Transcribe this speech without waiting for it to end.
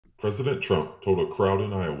President Trump told a crowd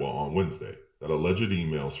in Iowa on Wednesday that alleged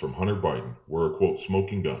emails from Hunter Biden were a quote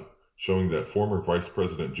smoking gun, showing that former Vice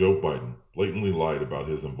President Joe Biden blatantly lied about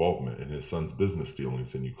his involvement in his son's business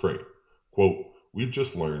dealings in Ukraine. Quote, "We've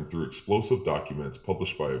just learned through explosive documents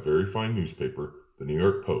published by a very fine newspaper, the New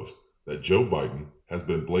York Post, that Joe Biden has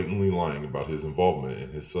been blatantly lying about his involvement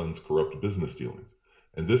in his son's corrupt business dealings.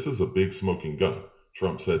 And this is a big smoking gun,"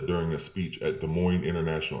 Trump said during a speech at Des Moines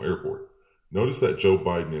International Airport. Notice that Joe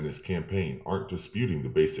Biden and his campaign aren't disputing the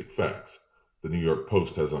basic facts the New York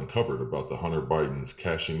Post has uncovered about the Hunter Biden's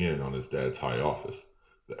cashing in on his dad's high office.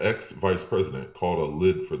 The ex-vice president called a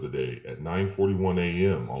lid for the day at 9:41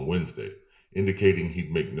 a.m. on Wednesday, indicating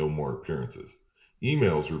he'd make no more appearances.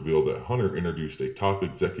 Emails reveal that Hunter introduced a top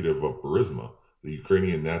executive of Burisma, the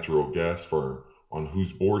Ukrainian natural gas firm on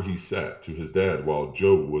whose board he sat, to his dad while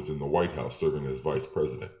Joe was in the White House serving as vice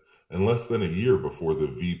president, and less than a year before the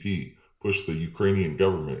VP pushed the Ukrainian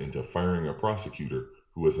government into firing a prosecutor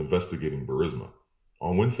who was investigating Burisma.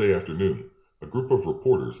 On Wednesday afternoon, a group of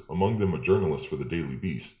reporters, among them a journalist for the Daily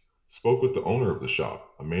Beast, spoke with the owner of the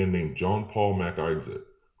shop, a man named John Paul MacIsaac,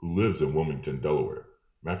 who lives in Wilmington, Delaware.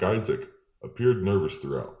 MacIsaac appeared nervous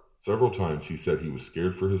throughout. Several times he said he was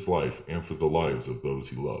scared for his life and for the lives of those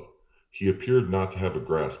he loved. He appeared not to have a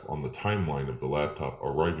grasp on the timeline of the laptop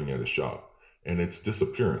arriving at his shop and its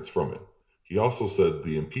disappearance from it. He also said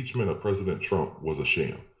the impeachment of President Trump was a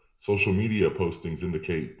sham. Social media postings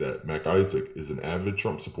indicate that MacIsaac is an avid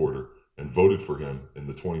Trump supporter and voted for him in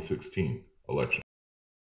the 2016 election.